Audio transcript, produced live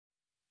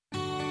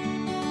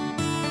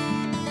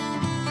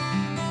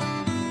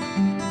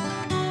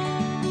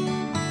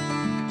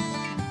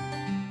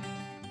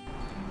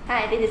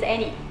Hi, this is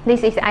Annie.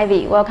 This is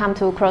Ivy. Welcome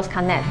to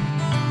CRXCONEC.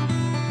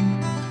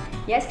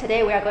 Yes,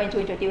 today we are going to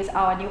introduce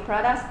our new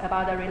products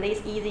about the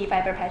Rel-Easy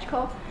fiber patch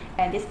cord.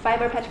 And this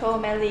fiber patch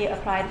cord mainly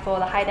applied for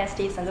the high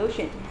density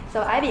solution.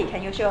 So Ivy,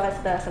 can you show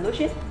us the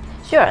solution?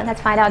 Sure,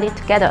 let's find out it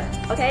together.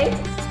 Okay.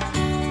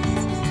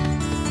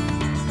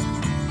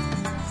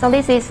 So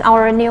this is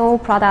our new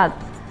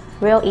product,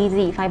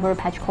 Rel-Easy fiber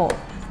patch cord.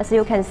 As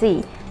you can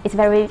see, it's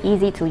very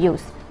easy to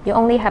use. You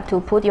only have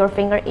to put your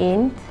finger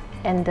in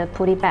and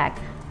put it back.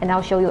 And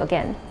I'll show you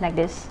again, like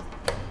this.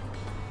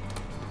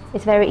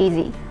 It's very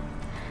easy.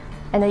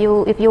 And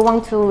if you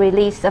want to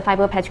release the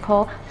fiber patch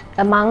cord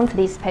among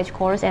these patch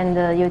cords,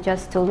 and you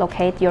just to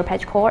locate your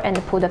patch cord and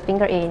put the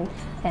finger in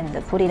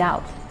and put it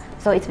out.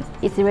 So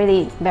it's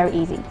really very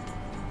easy.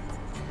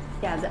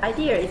 Yeah, the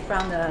idea is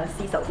from the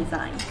CRXCONEC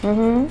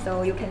design.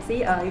 So you can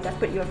see, you just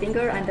put your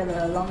finger under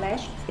the long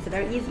latch. It's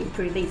very easy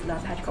to release the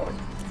patch cord.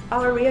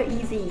 Our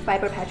Rel-Easy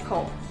fiber patch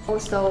cord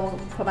also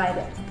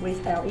provided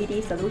with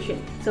LED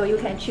solution. So you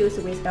can choose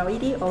with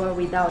LED or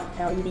without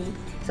LED.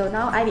 So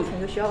now Ivy, can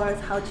you show us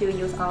how to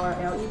use our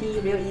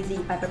LED Rel-Easy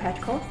fiber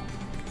patch cord?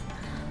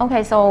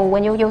 Okay, so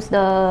when you use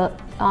the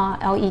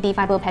LED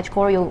fiber patch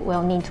cord, you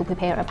will need to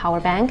prepare a power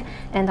bank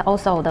and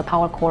also the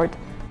power cord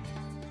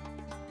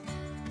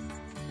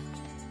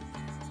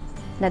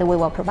that we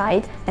will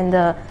provide.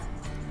 And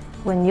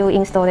when you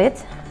install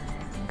it,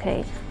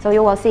 okay, so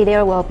you will see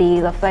there will be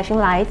the flashing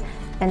light,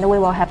 and we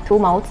will have two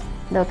modes: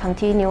 the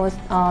continuous,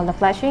 the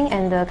flashing,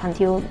 and the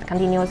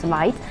continuous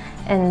light.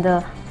 And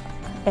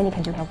Annie,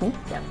 can you help me?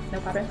 Yeah, no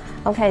problem.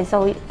 Okay,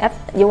 so if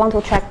you want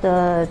to track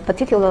the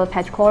particular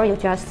patch cord, you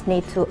just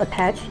need to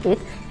attach it,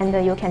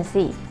 and you can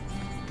see.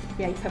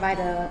 Yeah, it provides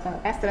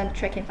an excellent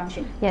tracking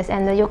function. Yes,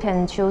 and you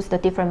can choose the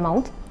different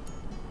mode.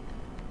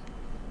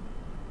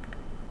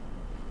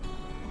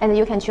 And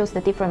you can choose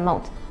the different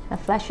mode, the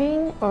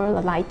flashing or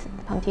the light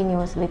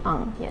continuously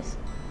on. Yes.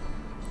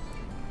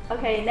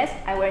 Okay, next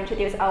I will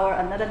introduce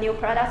another new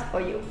product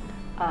for you,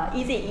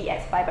 Easy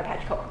ES fiber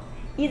patch cord.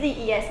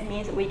 Easy ES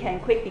means we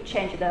can quickly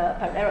change the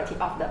polarity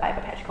of the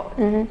fiber patch cord.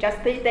 Just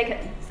 3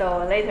 seconds,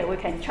 so later we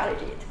can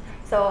charge it.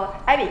 So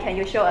Ivy, can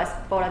you show us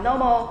for a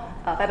normal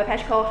fiber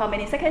patch cord, how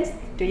many seconds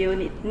do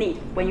you need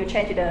when you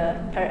change the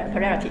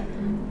polarity?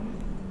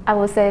 I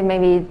would say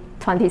maybe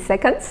 20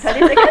 seconds. 20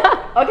 seconds?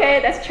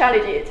 Okay, let's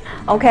challenge it.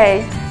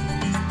 Okay.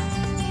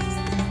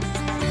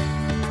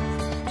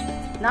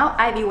 Now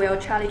Ivy will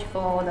challenge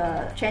for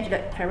change the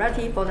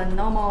polarity for the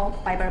normal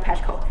fiber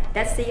patch cord.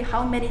 Let's see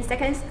how many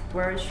seconds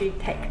will she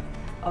take.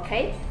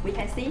 Okay, we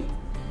can see.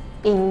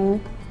 In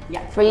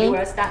 3. We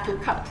will start to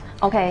count.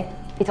 Okay,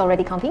 it's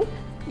already counting?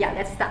 Yeah,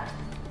 let's start.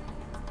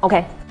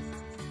 Okay.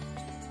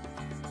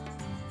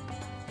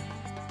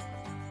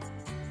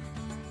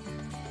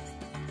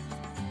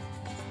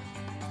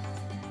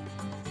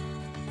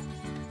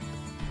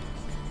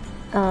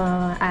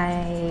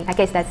 I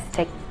guess that's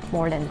take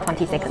more than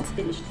 20 seconds.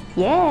 Finished.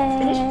 Yeah.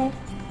 Finished.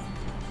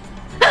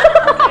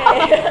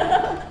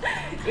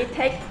 Okay. It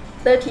takes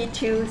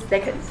 32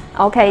 seconds.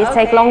 Okay, it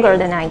takes longer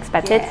than I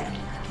expected.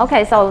 Yeah.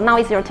 Okay, so now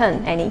it's your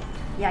turn, Annie.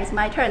 Yeah, it's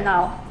my turn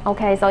now.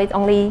 Okay, so it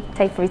only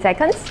takes 3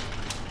 seconds.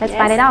 Let's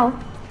find it out.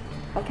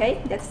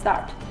 Okay, let's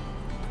start.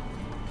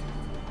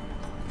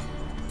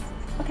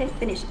 Okay,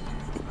 finished.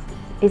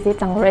 Is it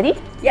done already?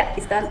 Yeah,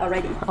 it's done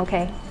already.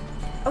 Okay.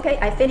 Okay,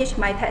 I finished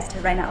my test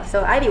right now.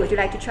 So Ivy, would you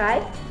like to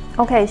try?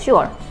 Okay,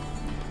 sure.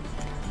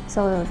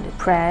 So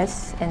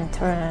press and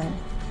turn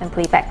and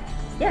put it back.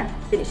 Yeah,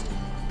 finished.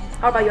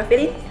 How about your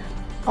feeling?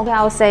 Okay,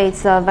 I would say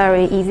it's a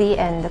very easy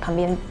and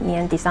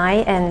convenient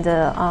design, and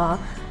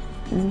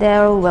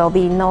there will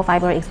be no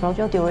fiber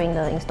exposure during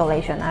the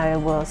installation. I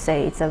will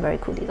say it's a very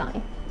cool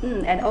design.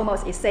 And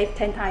almost it saves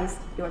 10 times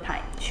your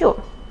time. Sure.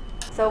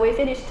 So we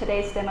finished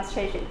today's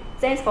demonstration.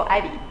 Thanks for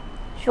Ivy.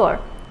 Sure.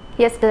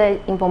 Here's the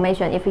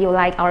information. If you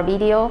like our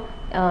video,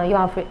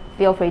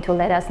 feel free to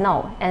let us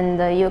know.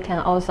 And you can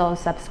also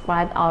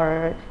subscribe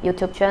our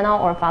YouTube channel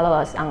or follow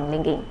us on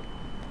LinkedIn.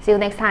 See you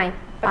next time.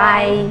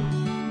 Bye. Bye.